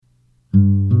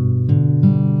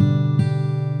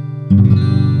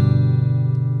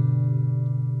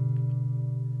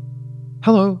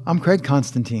I'm Craig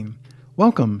Constantine.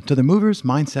 Welcome to the Movers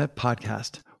Mindset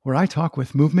Podcast, where I talk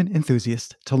with movement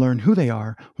enthusiasts to learn who they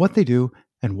are, what they do,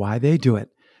 and why they do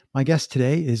it. My guest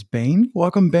today is Bane.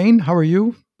 Welcome, Bane. How are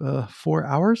you? 4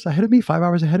 hours ahead of me? 5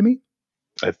 hours ahead of me?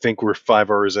 I think we're 5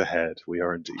 hours ahead. We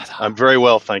are indeed. I'm very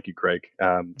well, thank you, Craig.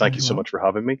 Thank you so much for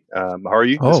having me. How are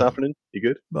you this afternoon? You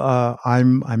good?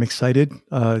 I'm excited.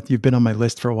 You've been on my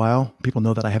list for a while. People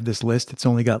know that I have this list. It's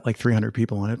only got like 300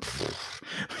 people on it.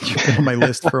 You've been on my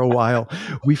list for a while.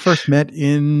 We first met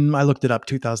I looked it up,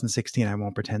 2016. I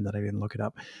won't pretend that I didn't look it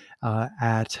up,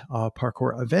 at a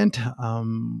parkour event.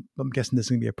 I'm guessing this is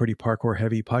going to be a pretty parkour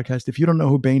heavy podcast. If you don't know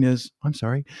who Bane is, I'm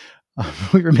sorry.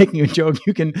 We were making a joke.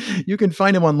 You can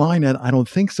find him online at I don't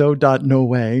think so. No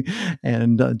way.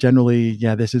 And generally,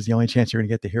 this is the only chance you're going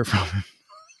to get to hear from him.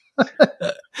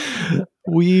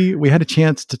 We had a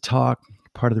chance to talk.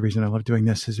 Part of the reason I love doing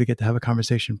this is we get to have a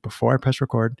conversation before I press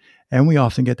record, and we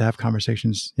often get to have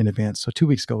conversations in advance. So 2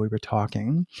 weeks ago we were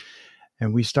talking,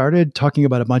 and we started talking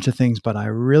about a bunch of things, but I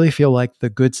really feel like the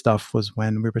good stuff was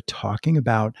when we were talking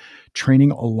about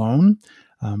training alone.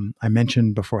 I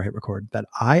mentioned before I hit record that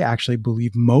I actually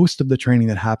believe most of the training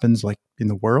that happens like in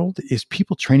the world is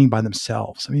people training by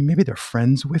themselves. I mean, maybe they're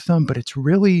friends with them, but it's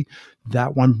really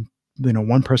that one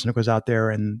person who goes out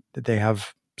there and they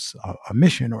have a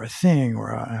mission or a thing or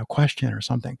a question or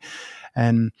something.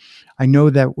 And I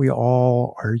know that we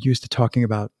all are used to talking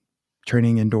about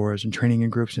training indoors and training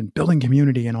in groups and building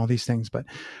community and all these things. But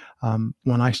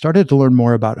when I started to learn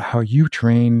more about how you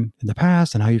train in the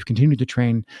past and how you've continued to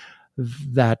train,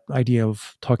 that idea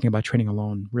of talking about training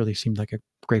alone really seemed like a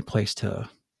great place to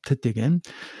dig in.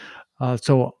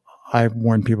 So I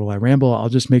warned people I ramble. I'll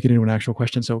just make it into an actual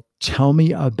question. So tell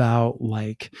me about,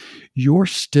 like, you're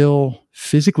still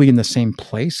physically in the same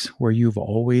place where you've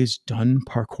always done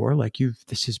parkour. Like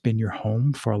this has been your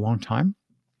home for a long time.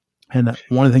 And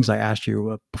one of the things I asked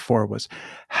you before was,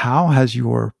 how has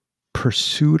your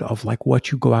pursuit of like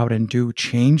what you go out and do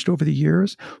changed over the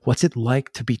years? What's it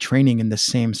like to be training in the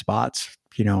same spots?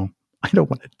 I don't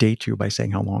want to date you by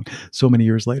saying how long, so many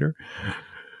years later.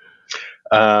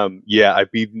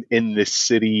 I've been in this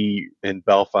city in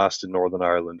Belfast in Northern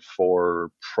Ireland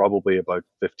for probably about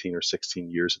 15 or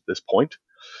 16 years at this point.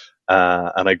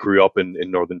 And I grew up in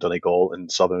Northern Donegal in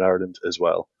Southern Ireland as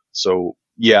well. So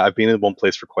I've been in one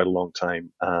place for quite a long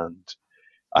time, and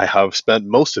I have spent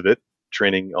most of it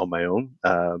training on my own.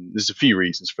 There's a few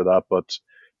reasons for that, but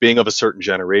being of a certain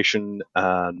generation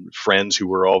and friends who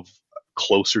were of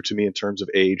closer to me in terms of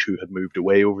age who had moved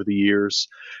away over the years,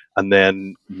 and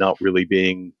then not really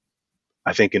being,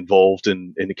 I think, involved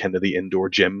in kind of the indoor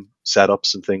gym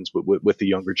setups and things with the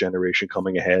younger generation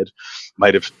coming ahead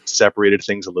might have separated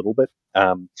things a little bit.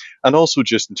 And also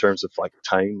just in terms of like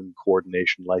time and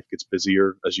coordination, life gets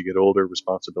busier as you get older,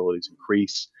 responsibilities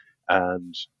increase,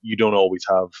 and you don't always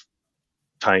have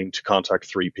time to contact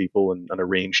 3 people and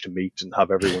arrange to meet and have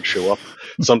everyone show up.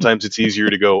 Sometimes it's easier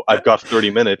to go, I've got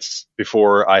 30 minutes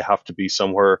before I have to be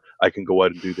somewhere. I can go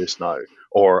out and do this now.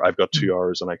 Or I've got 2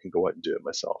 hours and I can go out and do it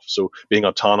myself. So being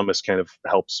autonomous kind of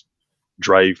helps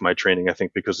drive my training, I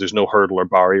think, because there's no hurdle or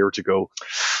barrier to go,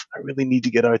 I really need to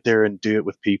get out there and do it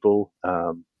with people.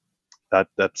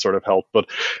 That sort of helped. But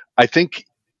I think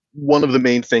one of the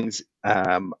main things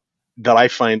that I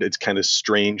find it's kind of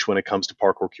strange when it comes to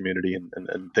parkour community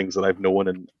and things that I've known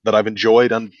and that I've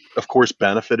enjoyed and of course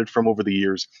benefited from over the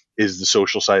years is the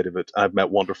social side of it. I've met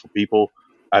wonderful people.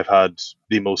 I've had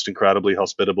the most incredibly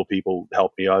hospitable people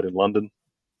help me out in London.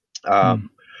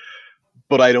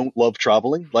 But I don't love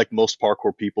traveling like most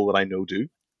parkour people that I know do.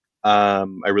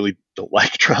 I really don't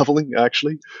like traveling,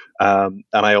 actually. And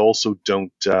I also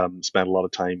don't spend a lot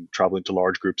of time traveling to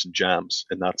large groups and jams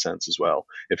in that sense as well.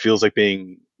 It feels like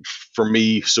for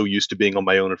me, so used to being on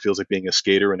my own, it feels like being a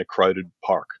skater in a crowded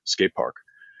skate park,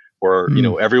 where,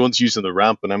 everyone's using the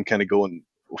ramp and I'm kind of going,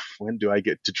 when do I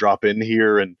get to drop in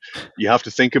here? And you have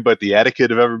to think about the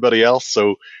etiquette of everybody else.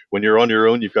 So when you're on your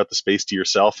own, you've got the space to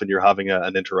yourself and you're having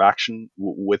an interaction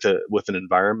with an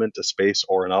environment, a space,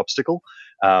 or an obstacle.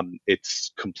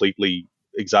 It's completely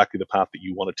exactly the path that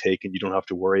you want to take, and you don't have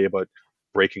to worry about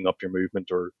breaking up your movement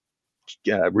or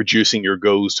reducing your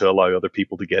goes to allow other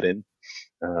people to get in.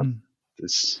 Do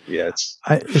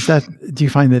you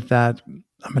find that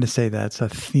I'm going to say that's a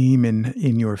theme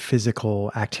in your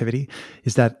physical activity?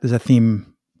 Is a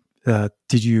theme?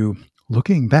 Did you,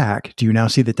 looking back, do you now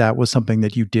see that was something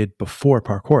that you did before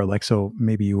parkour? Like, so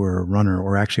maybe you were a runner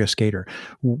or actually a skater.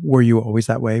 Were you always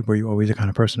that way? Were you always the kind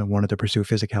of person who wanted to pursue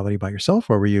physicality by yourself,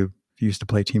 or were you used to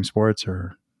play team sports?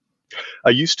 Or I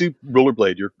used to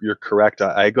rollerblade. You're correct.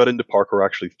 I got into parkour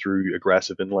actually through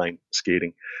aggressive inline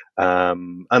skating,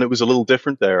 and it was a little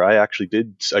different there. I actually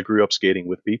did. I grew up skating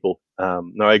with people.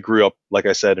 Now I grew up, like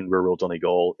I said, in rural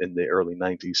Donegal in the early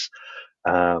 '90s,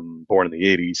 born in the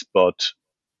 '80s, but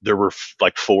there were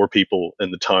like four people in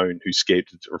the town who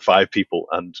skated, or five people,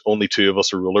 and only two of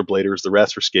us were rollerbladers. The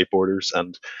rest were skateboarders,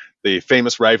 and the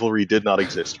famous rivalry did not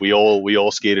exist. We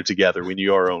all skated together. We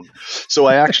knew our own. So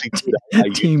I actually did. I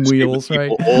used Team to skate with wheels, right?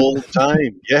 people all the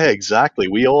time. Yeah, exactly.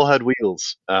 We all had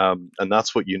wheels, and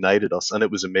that's what united us, and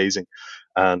it was amazing.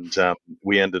 And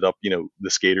we ended up, the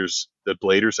skaters, the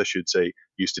bladers, I should say,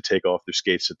 used to take off their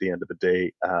skates at the end of the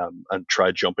day, and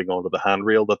try jumping onto the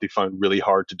handrail that they found really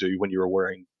hard to do when you were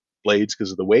wearing blades because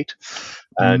of the weight,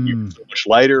 and you were Mm, so much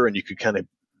lighter, and you could kind of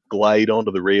glide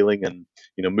onto the railing. And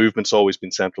movement's always been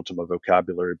central to my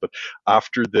vocabulary. But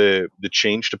after the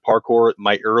change to parkour,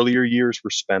 my earlier years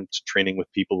were spent training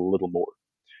with people a little more.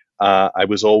 I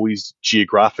was always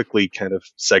geographically kind of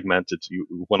segmented.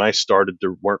 When I started,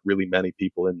 there weren't really many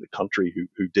people in the country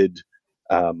who did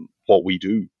what we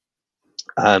do,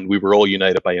 and we were all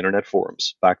united by internet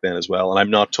forums back then as well. And I'm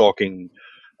not talking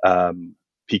um,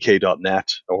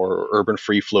 PK.net or Urban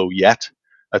Free Flow yet.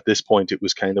 At this point, it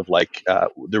was kind of like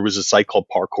there was a site called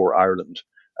Parkour Ireland,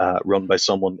 run by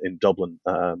someone in Dublin,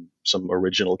 some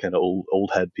original kind of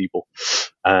old head people,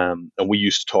 and we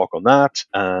used to talk on that.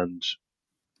 And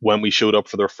when we showed up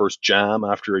for their first jam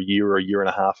after a year and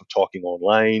a half of talking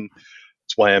online,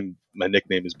 that's why my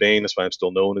nickname is Bane. That's why I'm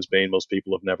still known as Bane. Most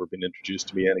people have never been introduced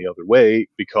to me any other way,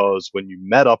 because when you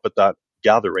met up at that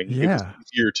gathering, it was yeah.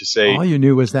 easier to say, All you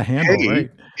knew was the handle, "Hey,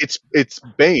 right? it's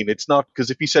Bane." It's not,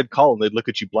 because if you said Colin, they'd look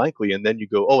at you blankly, and then you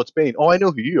go, "Oh, it's Bane. Oh, I know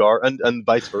who you are," and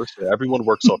vice versa. Everyone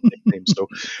works off nicknames. So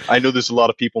I know there's a lot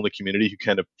of people in the community who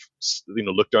kind of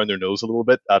look down their nose a little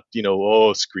bit at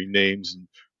screen names, and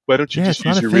why don't you Yeah, just it's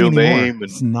not use a your thing real anymore. name? And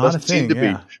It's not a doesn't seem thing. to be.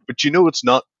 Yeah. But it's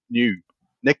not new.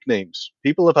 Nicknames.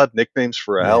 People have had nicknames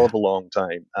for a hell Yeah. of a long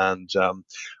time, and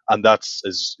that's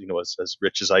as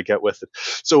rich as I get with it.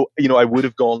 So I would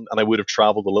have gone, and I would have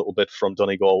traveled a little bit from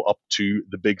Donegal up to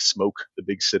the big smoke, the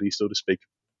big city, so to speak,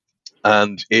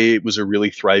 and it was a really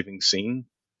thriving scene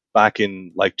back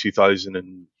in like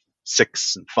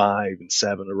 2006 and 5 and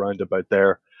 7, around about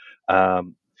there.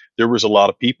 Um, there was a lot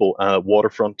of people.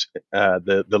 Waterfront,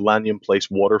 the Lanyon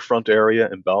Place waterfront area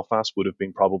in Belfast would have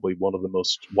been probably one of the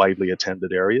most widely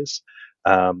attended areas.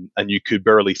 And you could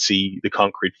barely see the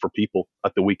concrete for people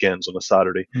at the weekends on a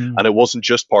Saturday. Mm. And it wasn't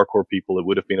just parkour people. It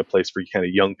would have been a place for kind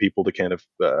of young people to kind of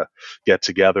get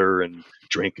together and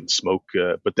drink and smoke.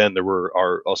 But then there were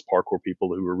us parkour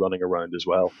people who were running around as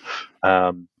well.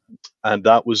 Um, and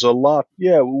that was a lot.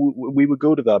 Yeah, we would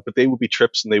go to that, but they would be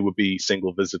trips and they would be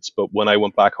single visits. But when I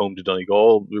went back home to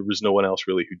Donegal, there was no one else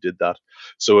really who did that.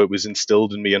 So it was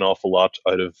instilled in me an awful lot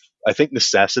out of, I think,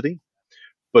 necessity,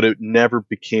 but it never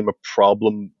became a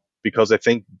problem, because I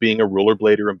think being a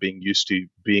rollerblader and being used to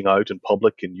being out in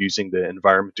public and using the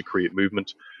environment to create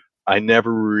movement, I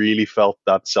never really felt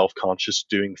that self-conscious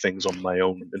doing things on my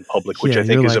own in public, which Yeah, I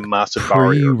you're think is a like massive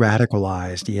barrier.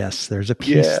 pre-radicalized. Yes, there's a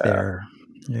piece Yeah, there.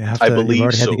 I You've believe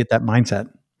already had to so. get that mindset.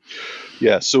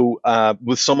 Yeah, so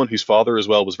with someone whose father as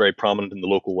well was very prominent in the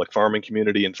local like farming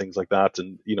community and things like that,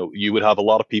 and you would have a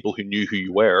lot of people who knew who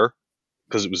you were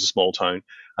because it was a small town,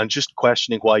 and just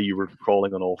questioning why you were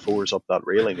crawling on all fours up that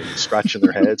railing and scratching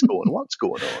their heads, going, "What's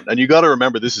going on?" And you got to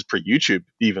remember, this is pre-YouTube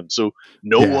even, so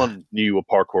no Yeah. one knew what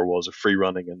parkour was or free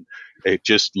running, and it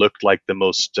just looked like the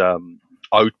most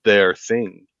out there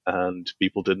thing, and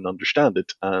people didn't understand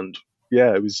it. And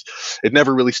yeah, it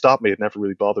never really stopped me. It never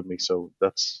really bothered me. So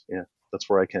that's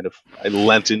where I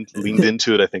leaned Th-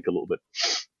 into it, I think, a little bit.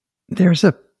 There's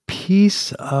a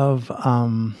piece of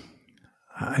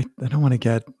I don't want to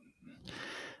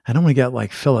get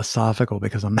like philosophical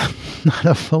because I'm not, not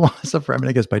a philosopher. I mean,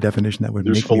 I guess by definition that would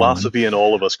There's make me one. philosophy in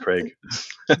all of us, Craig.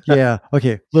 Yeah.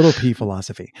 Okay. Little p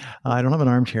philosophy. I don't have an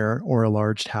armchair or a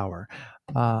large tower.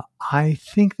 I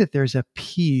think that there's a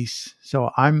piece.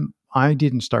 I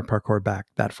didn't start parkour back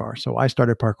that far. So I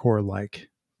started parkour like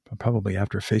probably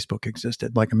after Facebook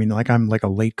existed. Like, I mean, like I'm like a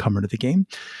late comer to the game.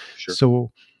 Sure.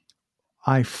 So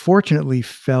I fortunately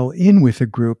fell in with a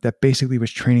group that basically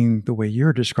was training the way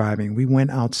you're describing. We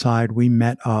went outside, we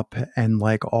met up, and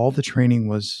like all the training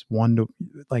was one to,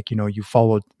 like, you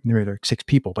followed, there were 6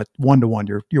 people, but one to one,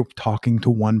 you're talking to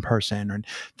one person, and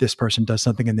this person does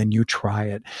something and then you try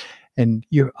it. And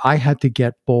I had to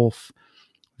get both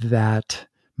that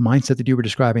mindset that you were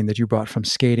describing that you brought from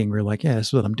skating, where you're like, yeah, this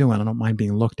is what I'm doing. I don't mind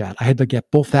being looked at. I had to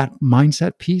get both that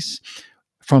mindset piece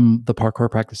from the parkour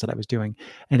practice that I was doing.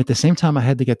 And at the same time, I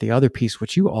had to get the other piece,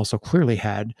 which you also clearly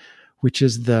had, which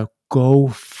is the go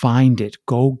find it,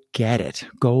 go get it,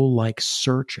 go like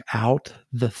search out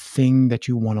the thing that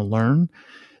you want to learn.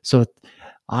 So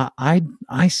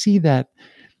I see that.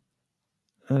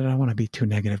 I don't want to be too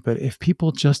negative, but if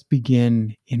people just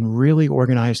begin in really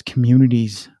organized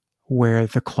communities where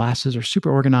the classes are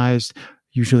super organized,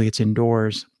 usually it's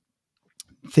indoors,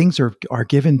 things are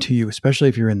given to you, especially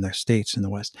if you're in the States, in the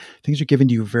West, things are given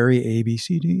to you very A, B,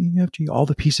 C, D, E, F, G. All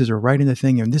the pieces are right in the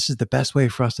thing, and this is the best way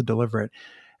for us to deliver it.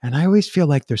 And I always feel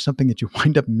like there's something that you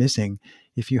wind up missing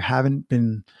if you haven't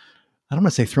been, I don't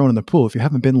want to say thrown in the pool, if you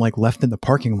haven't been like left in the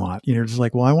parking lot. You know, just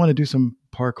like, well, I want to do some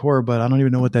parkour, but I don't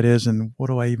even know what that is. And what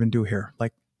do I even do here?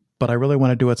 Like, but I really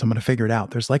want to do it, so I'm going to figure it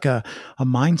out. There's like a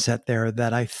mindset there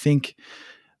that I think,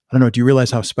 I don't know, do you realize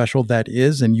how special that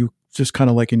is? And you just kind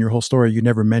of like in your whole story, you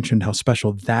never mentioned how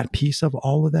special that piece of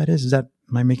all of that is. Is that,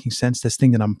 am I making sense? This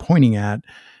thing that I'm pointing at.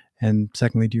 And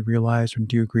secondly, do you realize or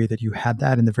do you agree that you had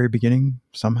that in the very beginning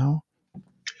somehow?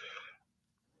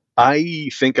 I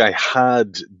think I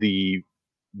had the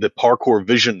parkour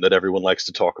vision that everyone likes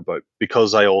to talk about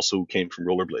because I also came from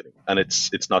rollerblading, and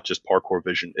it's not just parkour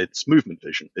vision, it's movement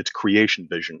vision, it's creation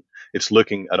vision, it's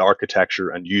looking at architecture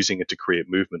and using it to create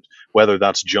movement, whether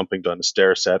that's jumping down a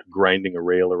stair set, grinding a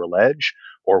rail or a ledge,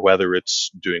 or whether it's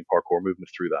doing parkour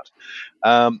movement through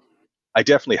that. I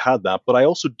definitely had that, but I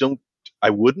also don't. I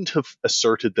wouldn't have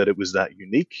asserted that it was that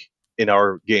unique in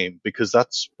our game because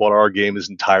that's what our game is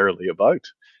entirely about.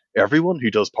 Everyone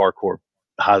who does parkour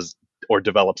has or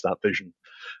develops that vision.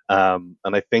 And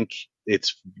I think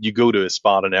it's you go to a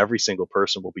spot and every single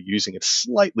person will be using it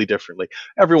slightly differently.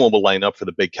 Everyone will line up for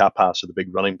the big cat pass or the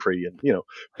big running pre, and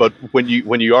But when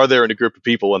you are there in a group of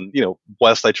people, and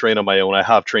whilst I train on my own, I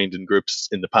have trained in groups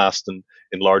in the past and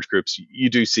in large groups. You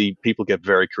do see people get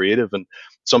very creative, and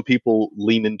some people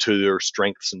lean into their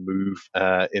strengths and move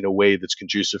in a way that's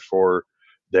conducive for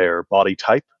their body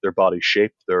type, their body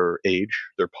shape, their age,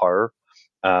 their power.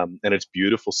 And it's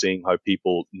beautiful seeing how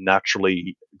people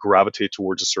naturally gravitate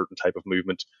towards a certain type of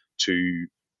movement to,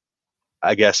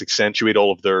 I guess, accentuate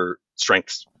all of their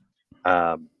strengths.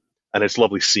 Um, and it's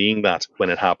lovely seeing that when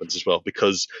it happens as well,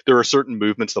 because there are certain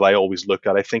movements that I always look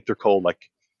at. I think they're called like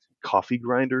coffee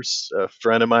grinders. A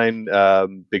friend of mine,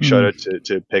 big shout Mm. out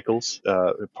to Pickles,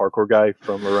 a parkour guy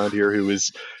from around here, who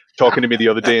was talking to me the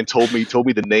other day and told me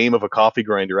the name of a coffee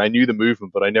grinder. I knew the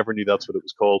movement, but I never knew that's what it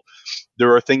was called.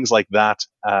 There are things like that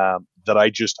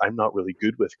that I'm not really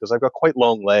good with because I've got quite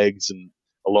long legs and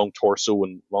a long torso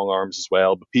and long arms as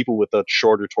well. But people with that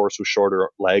shorter torso, shorter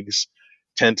legs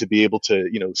tend to be able to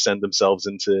send themselves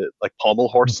into like pommel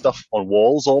horse stuff on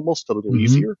walls almost a little Mm-hmm.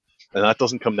 easier, and that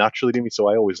doesn't come naturally to me. So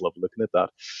I always love looking at that.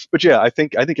 But yeah, I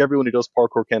think everyone who does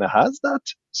parkour kind of has that.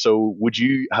 So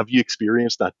have you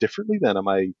experienced that differently? Then am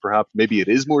I perhaps maybe it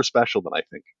is more special than I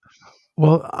think.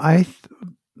 Well, I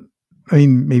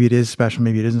mean, maybe it is special,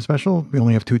 maybe it isn't special. We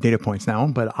only have 2 data points now,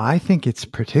 but I think it's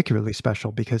particularly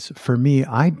special because for me,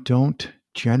 I don't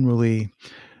generally,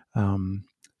 um,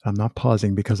 I'm not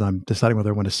pausing because I'm deciding whether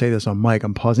I want to say this on mic.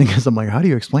 I'm pausing because I'm like, how do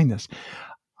you explain this?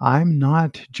 I'm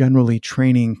not generally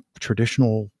training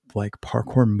traditional like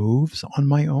parkour moves on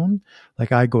my own.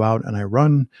 Like I go out and I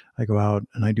run, I go out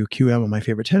and I do QM on my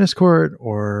favorite tennis court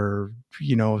or,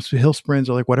 hill sprints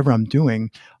or like whatever I'm doing.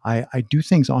 I do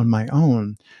things on my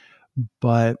own,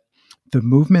 but the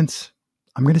movements,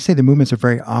 I'm going to say the movements are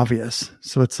very obvious.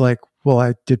 So it's like, well,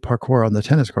 I did parkour on the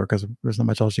tennis court because there's not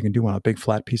much else you can do on a big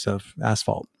flat piece of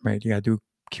asphalt, right? You got to do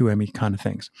QME kind of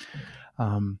things.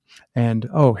 And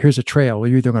here's a trail. Well,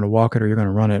 you're either going to walk it or you're going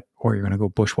to run it, or you're going to go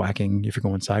bushwhacking if you're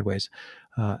going sideways.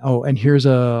 And here's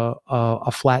a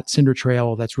flat cinder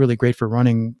trail that's really great for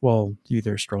running. Well,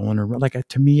 either strolling or like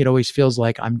to me, it always feels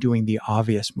like I'm doing the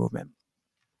obvious movement.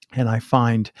 And I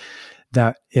find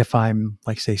that if I'm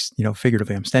like, say,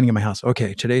 figuratively, I'm standing in my house.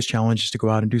 Okay, today's challenge is to go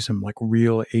out and do some like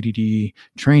real ADD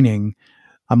training.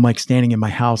 I'm like standing in my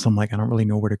house. I'm like, I don't really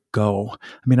know where to go.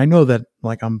 I mean, I know that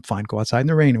like I'm fine. Go outside in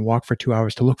the rain and walk for 2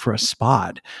 hours to look for a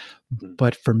spot. Mm.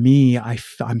 But for me,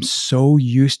 I'm so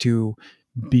used to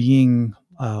being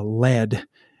led.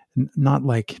 Not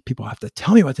like people have to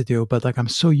tell me what to do, but like I'm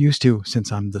so used to,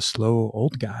 since I'm the slow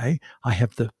old guy, I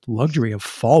have the luxury of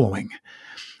following.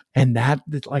 And that,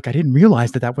 like, I didn't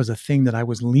realize that was a thing that I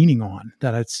was leaning on,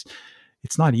 that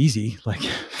it's not easy. Like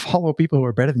follow people who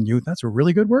are better than you. That's a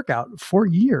really good workout for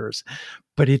years.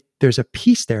 But there's a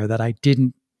piece there that I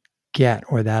didn't get,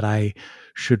 or that I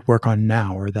should work on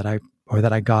now, or that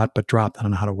I got but dropped. I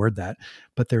don't know how to word that.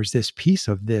 But there's this piece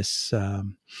of this.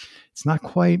 It's not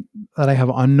quite that I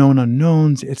have unknown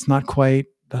unknowns. It's not quite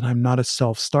that I'm not a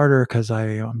self starter because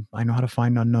I know how to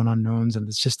find unknown unknowns, and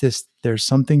it's just this. There's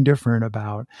something different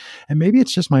about, and maybe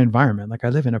it's just my environment. Like I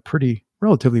live in a pretty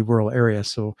relatively rural area,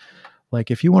 so like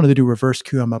if you wanted to do reverse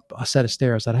QM up a set of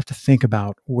stairs, I'd have to think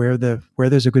about where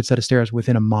there's a good set of stairs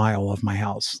within a mile of my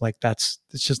house. Like it's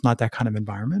just not that kind of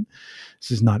environment.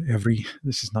 This is not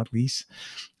lease,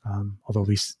 although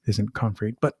lease isn't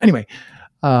concrete. But anyway,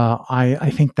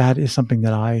 I think that is something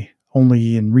that I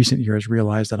only in recent years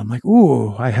realized that I'm like,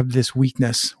 ooh, I have this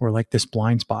weakness or like this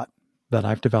blind spot that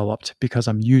I've developed because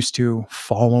I'm used to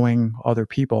following other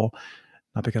people,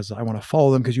 not because I want to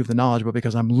follow them because you have the knowledge, but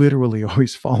because I'm literally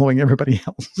always following everybody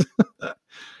else.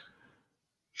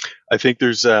 I think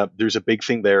there's a big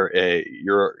thing there.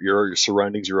 Your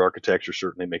surroundings, your architecture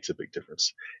certainly makes a big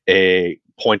difference. A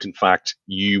point, in fact,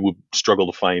 you would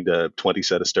struggle to find a 20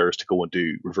 set of stairs to go and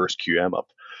do reverse QM up.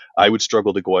 I would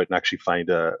struggle to go out and actually find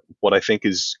what I think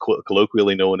is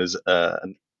colloquially known as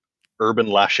an urban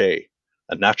lâché,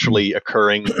 a naturally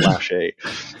occurring lâché.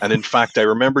 And in fact, I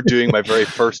remember doing my very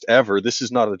first ever. This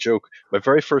is not a joke. My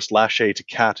very first lâché to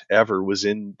cat ever was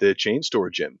in the chain store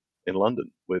gym in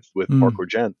London with Mm. Parkour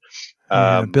Gen.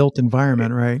 Yeah, in a Um, built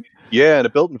environment, right? yeah, in a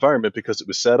built environment because it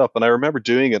was set up. And I remember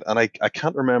doing it, and I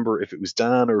can't remember if it was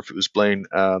Dan or if it was Blaine,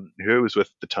 who I was with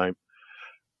at the time.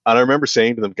 And I remember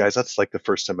saying to them, guys, that's like the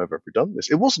first time I've ever done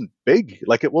this. It wasn't big,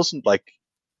 like it wasn't like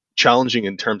challenging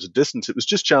in terms of distance. It was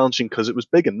just challenging because it was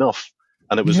big enough,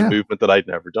 and it was a Yeah. movement that I'd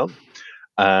never done.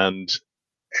 And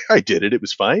I did it. It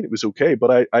was fine. It was okay.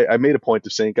 But I made a point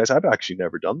of saying, guys, I've actually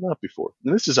never done that before.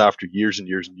 And this is after years and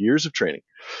years and years of training,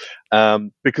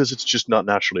 because it's just not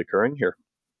naturally occurring here.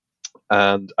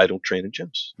 And I don't train in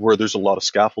gyms where there's a lot of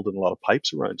scaffold and a lot of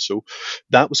pipes around. So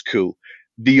that was cool.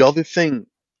 The other thing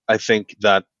I think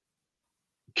that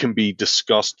can be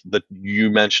discussed that you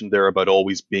mentioned there about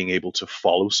always being able to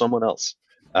follow someone else.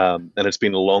 And it's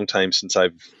been a long time since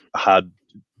I've had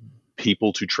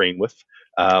people to train with.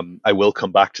 I will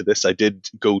come back to this. I did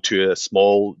go to a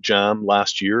small jam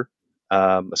last year,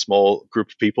 a small group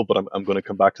of people, but I'm going to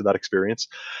come back to that experience.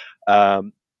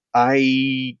 Um,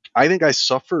 I think I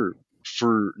suffer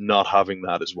for not having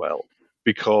that as well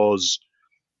because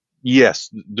yes,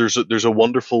 there's a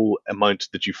wonderful amount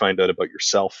that you find out about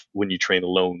yourself when you train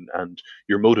alone, and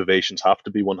your motivations have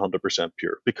to be 100%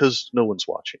 pure because no one's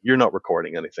watching. You're not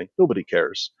recording anything. Nobody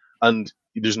cares, and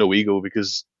there's no ego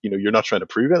because you're not trying to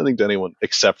prove anything to anyone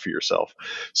except for yourself.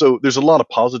 So there's a lot of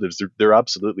positives. There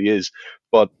absolutely is,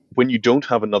 but when you don't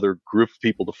have another group of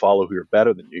people to follow who are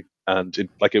better than you, and it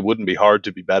wouldn't be hard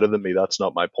to be better than me. That's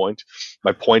not my point.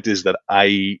 My point is that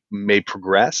I may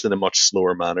progress in a much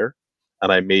slower manner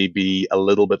and I may be a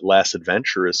little bit less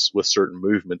adventurous with certain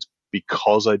movements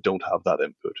because I don't have that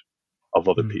input of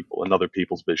other Mm. people and other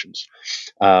people's visions.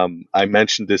 I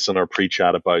mentioned this in our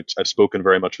pre-chat about I've spoken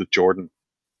very much with Jordan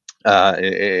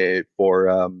for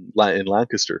in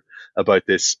Lancaster about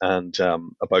this and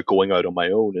about going out on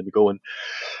my own and going.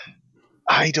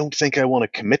 I don't think I want to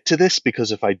commit to this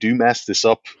because if I do mess this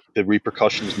up, the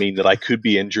repercussions mean that I could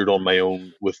be injured on my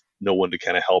own with no one to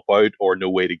kind of help out or no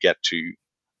way to get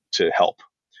to help.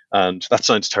 And that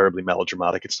sounds terribly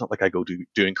melodramatic. It's not like I go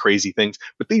doing crazy things,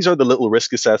 but these are the little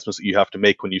risk assessments that you have to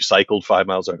make when you've cycled 5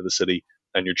 miles out of the city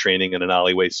and you're training in an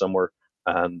alleyway somewhere,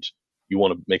 and you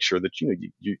want to make sure that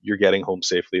you're getting home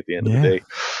safely at the end of the Yeah. day.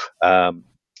 Um,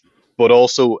 but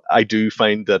also, I do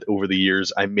find that over the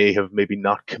years, I may have maybe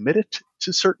not committed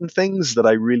to certain things that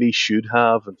I really should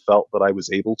have and felt that I was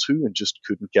able to and just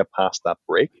couldn't get past that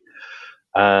break.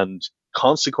 And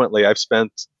consequently, I've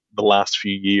spent the last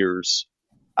few years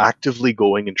actively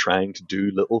going and trying to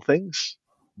do little things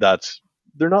that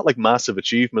they're not like massive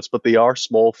achievements, but they are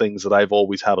small things that I've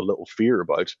always had a little fear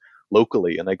about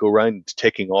locally. And I go around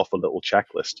ticking off a little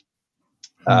checklist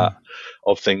uh, Mm.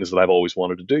 of things that I've always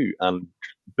wanted to do and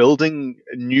building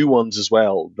new ones as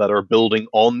well that are building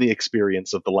on the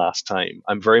experience of the last time.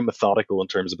 I'm very methodical in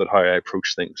terms about how I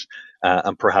approach things,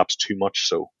 and perhaps too much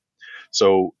so.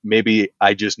 So maybe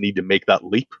I just need to make that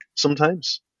leap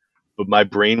sometimes, but my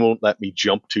brain won't let me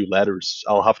jump 2 letters.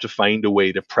 I'll have to find a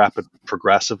way to prep it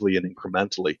progressively and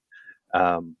incrementally,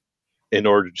 um, in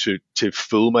order to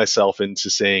fool myself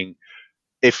into saying,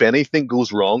 if anything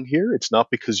goes wrong here, it's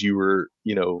not because you were,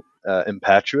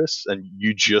 impetuous and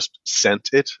you just sent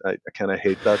it. I kind of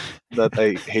hate that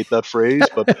I hate that phrase,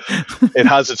 but it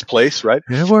has its place, right?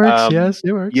 It works. Um, Yes,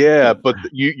 it works. yeah, but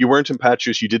you weren't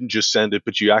impetuous. You didn't just send it,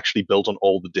 but you actually built on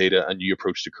all the data and you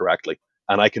approached it correctly.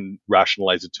 And I can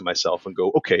rationalize it to myself and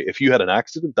go, okay, if you had an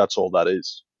accident, that's all that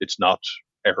is. It's not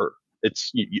error.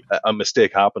 A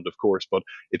mistake happened, of course, but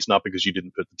it's not because you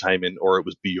didn't put the time in or it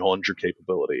was beyond your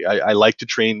capability. I like to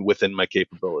train within my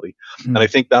capability. And I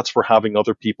Mm. think that's where having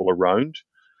other people around,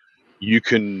 you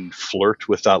can flirt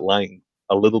with that line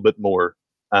a little bit more,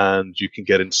 and you can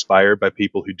get inspired by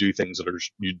people who do things that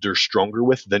they're stronger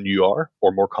with than you are,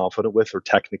 or more confident with, or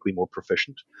technically more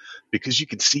proficient, because you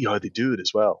can see how they do it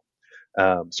as well.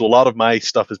 So a lot of my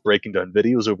stuff is breaking down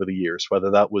videos over the years,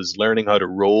 whether that was learning how to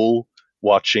roll,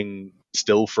 watching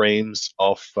still frames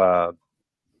of the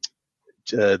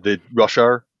Rush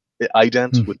Hour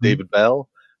ident with Mhm. David Bell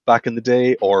back in the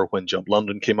day, or when Jump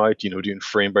London came out, doing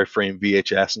frame by frame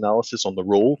VHS analysis on the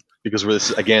roll, because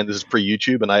this is pre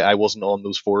YouTube, and I wasn't on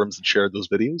those forums that shared those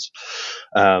videos.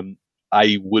 Um,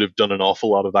 I would have done an awful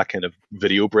lot of that kind of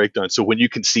video breakdown. So when you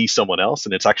can see someone else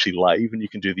and it's actually live and you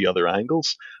can do the other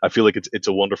angles, I feel like it's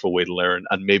a wonderful way to learn,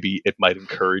 and maybe it might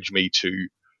encourage me to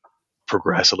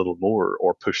progress a little more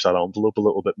or push that envelope a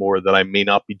little bit more that I may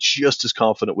not be just as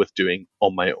confident with doing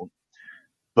on my own.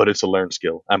 But it's a learned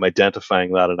skill. I'm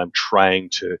identifying that and I'm trying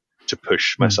to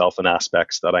push Mm. myself in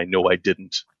aspects that I know I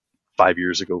didn't 5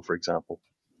 years ago, for example.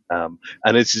 And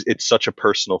it's such a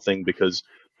personal thing, because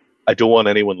I don't want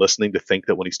anyone listening to think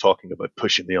that when he's talking about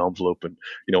pushing the envelope and,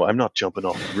 I'm not jumping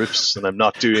off roofs and I'm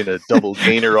not doing a double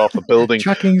gainer off a building,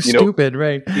 Trucking you know, stupid,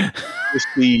 right? it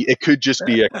it could just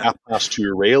be a cap pass to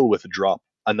a rail with a drop.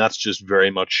 And that's just very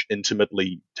much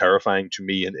intimately terrifying to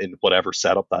me in whatever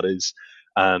setup that is.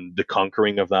 And the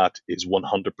conquering of that is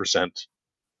 100%.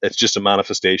 It's just a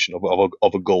manifestation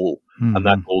of a goal. And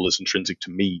that Mhm. goal is intrinsic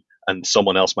to me. And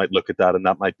someone else might look at that and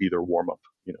that might be their warm up.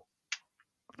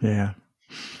 Yeah.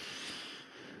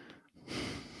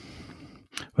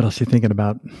 What else are you thinking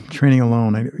about training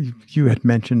alone? You had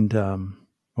mentioned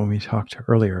when we talked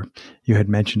earlier, you had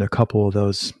mentioned a couple of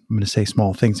those, I'm going to say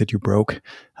small things that you broke.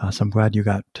 So I'm glad you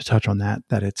got to touch on that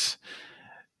it's,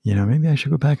 maybe I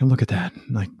should go back and look at that.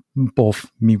 Like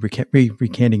both me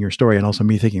recanting your story and also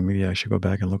me thinking maybe I should go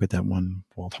back and look at that one,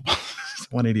 well,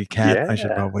 180 cat I should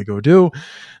Yeah, probably go do.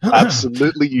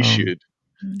 absolutely you um, should.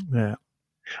 yeah.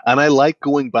 And I like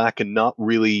going back and not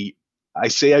really, I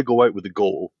say I go out with a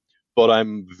goal, but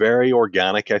I'm very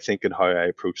organic, I think, in how I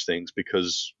approach things,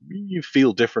 because you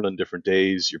feel different on different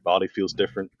days. Your body feels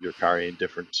different. You're carrying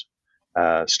different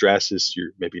stresses.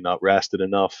 You're maybe not rested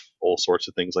enough, all sorts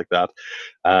of things like that.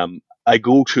 I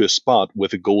go to a spot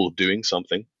with a goal of doing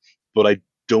something, but I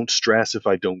don't stress if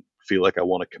I don't feel like I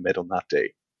want to commit on that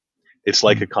day. It's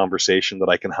like a Mm. conversation that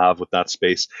I can have with that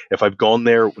space. If I've gone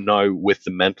there now with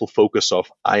the mental focus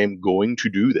of I am going to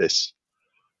do this,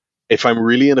 if I'm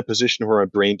really in a position where my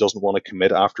brain doesn't want to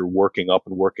commit after working up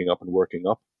and working up and working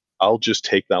up, I'll just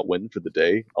take that win for the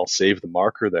day. I'll save the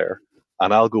marker there,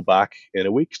 and I'll go back in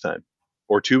a week's time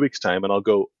or 2 weeks' time, and I'll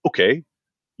go, okay,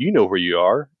 you know where you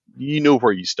are, you know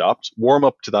where you stopped, warm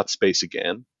up to that space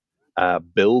again,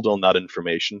 build on that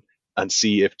information, and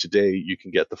see if today you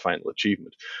can get the final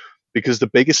achievement. Because the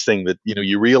biggest thing that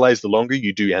you realize, the longer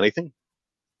you do anything,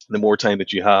 the more time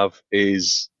that you have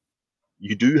is,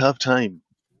 you do have time.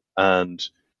 And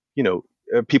you know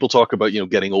people talk about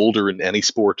getting older in any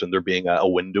sport and there being a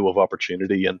window of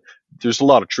opportunity, and there's a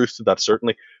lot of truth to that,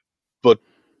 certainly. But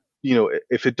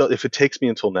if it takes me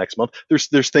until next month,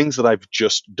 there's things that I've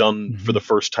just done for Mm-hmm. the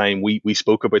first time. We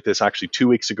spoke about this actually 2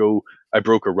 weeks ago. I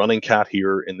broke a running cat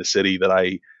here in the city that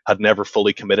I had never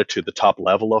fully committed to the top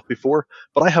level of before,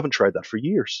 but I haven't tried that for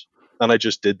years, and I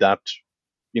just did that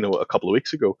a couple of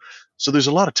weeks ago. So there's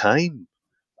a lot of time.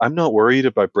 I'm not worried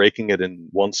about breaking it in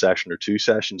one session or two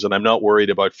sessions, and I'm not worried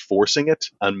about forcing it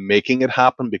and making it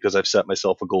happen because I've set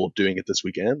myself a goal of doing it this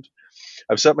weekend.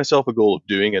 I've set myself a goal of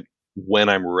doing it when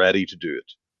I'm ready to do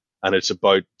it. And it's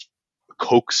about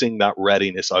coaxing that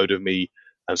readiness out of me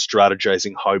and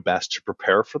strategizing how best to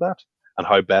prepare for that and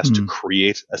how best to Mm.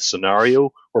 create a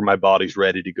scenario where my body's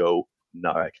ready to go.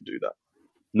 Now I can do that.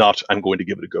 Not I'm going to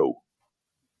give it a go.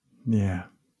 Yeah.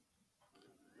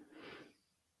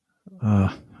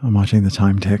 I'm watching the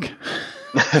time tick.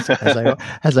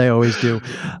 as I always do.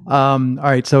 All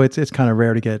right, so it's kind of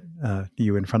rare to get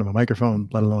you in front of a microphone,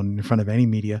 let alone in front of any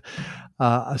media.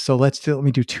 So let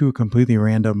me do two completely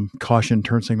random caution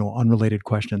turn signal unrelated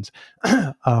questions.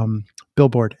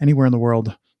 Billboard anywhere in the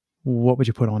world, what would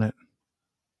you put on it?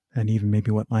 And even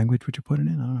maybe what language would you put it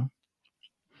in? I don't know.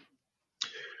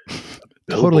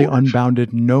 Totally Billboard.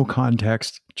 unbounded, no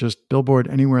context, just billboard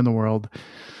anywhere in the world.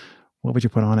 What would you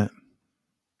put on it?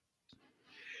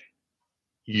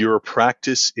 Your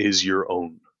practice is your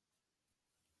own,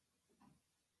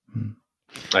 Hmm.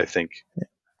 I think.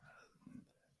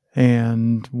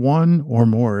 And one or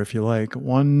more, if you like,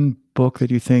 one book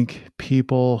that you think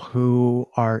people who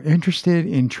are interested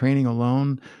in training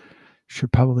alone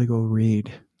should probably go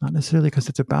read. Not necessarily because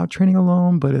it's about training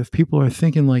alone, but if people are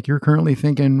thinking like you're currently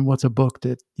thinking, what's a book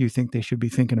that you think they should be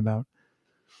thinking about?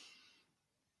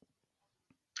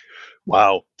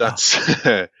 Wow, Oh, that's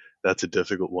that's a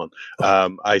difficult one.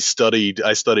 oh. I studied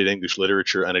English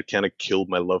literature, and it kind of killed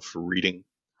my love for reading.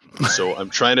 So I'm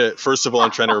trying to, first of all,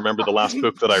 I'm trying to remember the last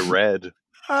book that I read.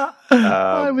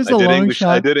 It was a long I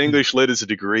shot. did English lit as a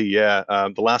degree. Yeah.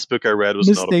 The last book I read was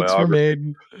an Mistakes were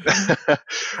autobiography. made.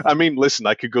 I mean, listen,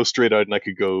 I could go straight out and I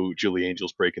could go Julie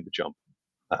Angel's Breaking the Jump.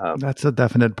 Um, That's a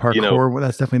definite you know, parkour.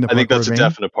 That's definitely the I think parkour that's a vein.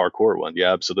 definite parkour one.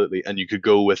 Yeah, absolutely. And you could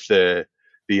go with the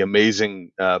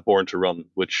amazing Born to Run,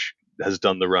 which has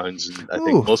done the rounds, and I think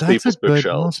Oh, most that's a people's good. Most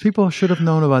bookshelves. people should have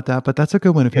known about that, but that's a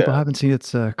good one. If people Yeah, haven't seen it,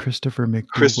 it's Christopher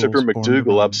Christopher McDougall's Born to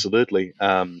McDougall, Run. absolutely,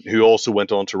 who also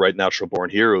went on to write Natural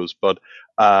Born Heroes, but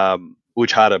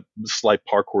which had a slight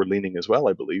parkour leaning as well,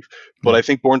 I believe. But Yeah. I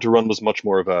think Born to Run was much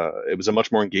more of it was a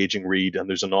much more engaging read, and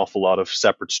there's an awful lot of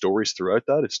separate stories throughout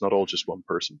that. It's not all just one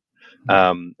person,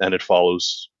 Yeah. and it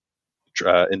follows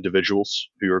individuals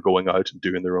who are going out and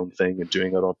doing their own thing and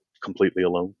doing it completely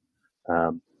alone.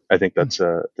 Um, I think that's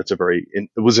a it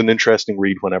was an interesting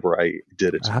read whenever I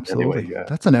did it. Anyway, Absolutely. yeah.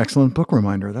 That's an excellent book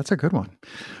reminder. That's a good one.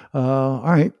 All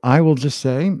right. I will just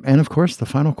say, and of course, the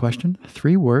final question,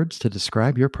 3 words to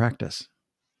describe your practice.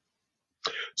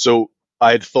 So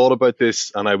I had thought about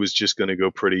this, and I was just going to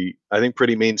go I think,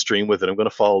 pretty mainstream with it. I'm going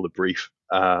to follow the brief.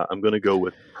 I'm going to go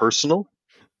with personal.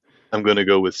 I'm going to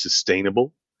go with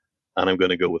sustainable, and I'm going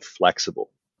to go with flexible.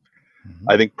 Mhm.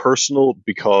 I think personal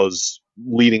because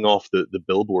leading off the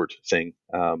billboard thing,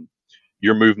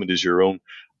 your movement is your own.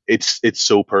 It's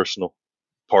so personal,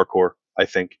 parkour, I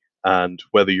think. And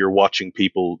whether you're watching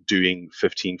people doing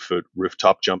 15-foot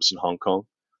rooftop jumps in Hong Kong,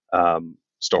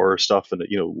 star stuff, and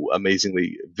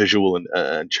amazingly visual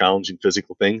and challenging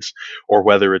physical things, or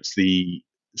whether it's the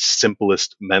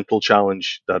simplest mental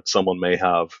challenge that someone may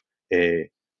have uh,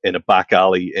 in a back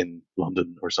alley in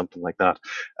London or something like that,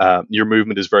 your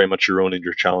movement is very much your own, and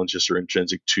your challenges are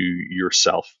intrinsic to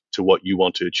yourself, to what you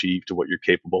want to achieve, to what you're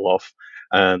capable of,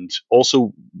 and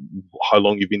also how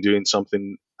long you've been doing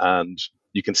something, and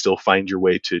you can still find your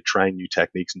way to trying new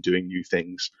techniques and doing new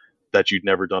things that you'd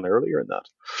never done earlier in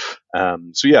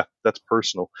that. So yeah, that's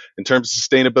personal. In terms of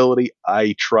sustainability,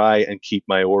 I try and keep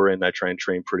my aura in. I try and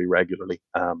train pretty regularly.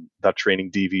 That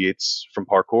training deviates from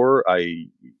parkour. I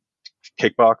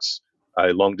kickbox, I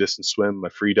long distance swim, I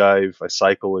free dive, I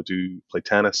cycle, I do play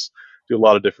tennis, do a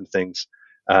lot of different things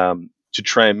to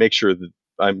try and make sure that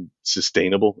I'm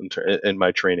sustainable in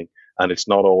my training, and it's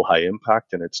not all high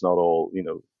impact, and it's not all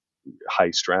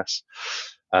high stress.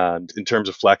 And in terms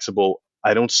of flexible,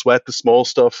 I don't sweat the small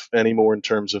stuff anymore in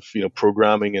terms of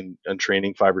programming and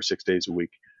training 5 or 6 days a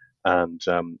week. And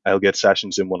I'll get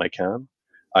sessions in when I can.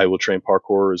 I will train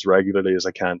parkour as regularly as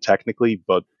I can technically,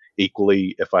 but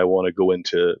equally, if I want to go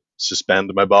into suspend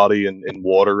my body in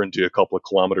water and do a couple of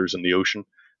kilometers in the ocean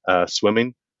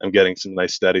swimming, I'm getting some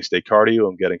nice steady state cardio.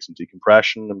 I'm getting some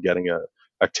decompression. I'm getting a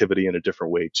activity in a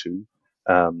different way too.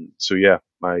 So yeah,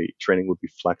 my training would be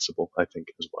flexible, I think,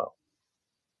 as well.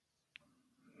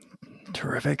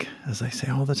 Terrific, as I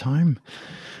say all the time.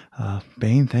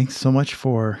 Bane, thanks so much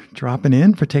for dropping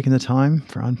in, for taking the time,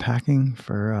 for unpacking,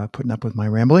 for putting up with my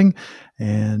rambling.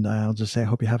 And I'll just say, I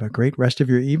hope you have a great rest of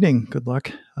your evening. Good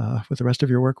luck with the rest of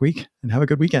your work week, and have a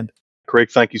good weekend. Craig,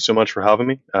 thank you so much for having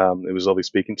me. It was lovely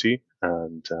speaking to you,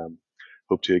 and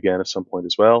hope to again at some point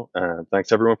as well. And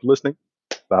thanks everyone for listening.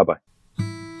 Bye bye.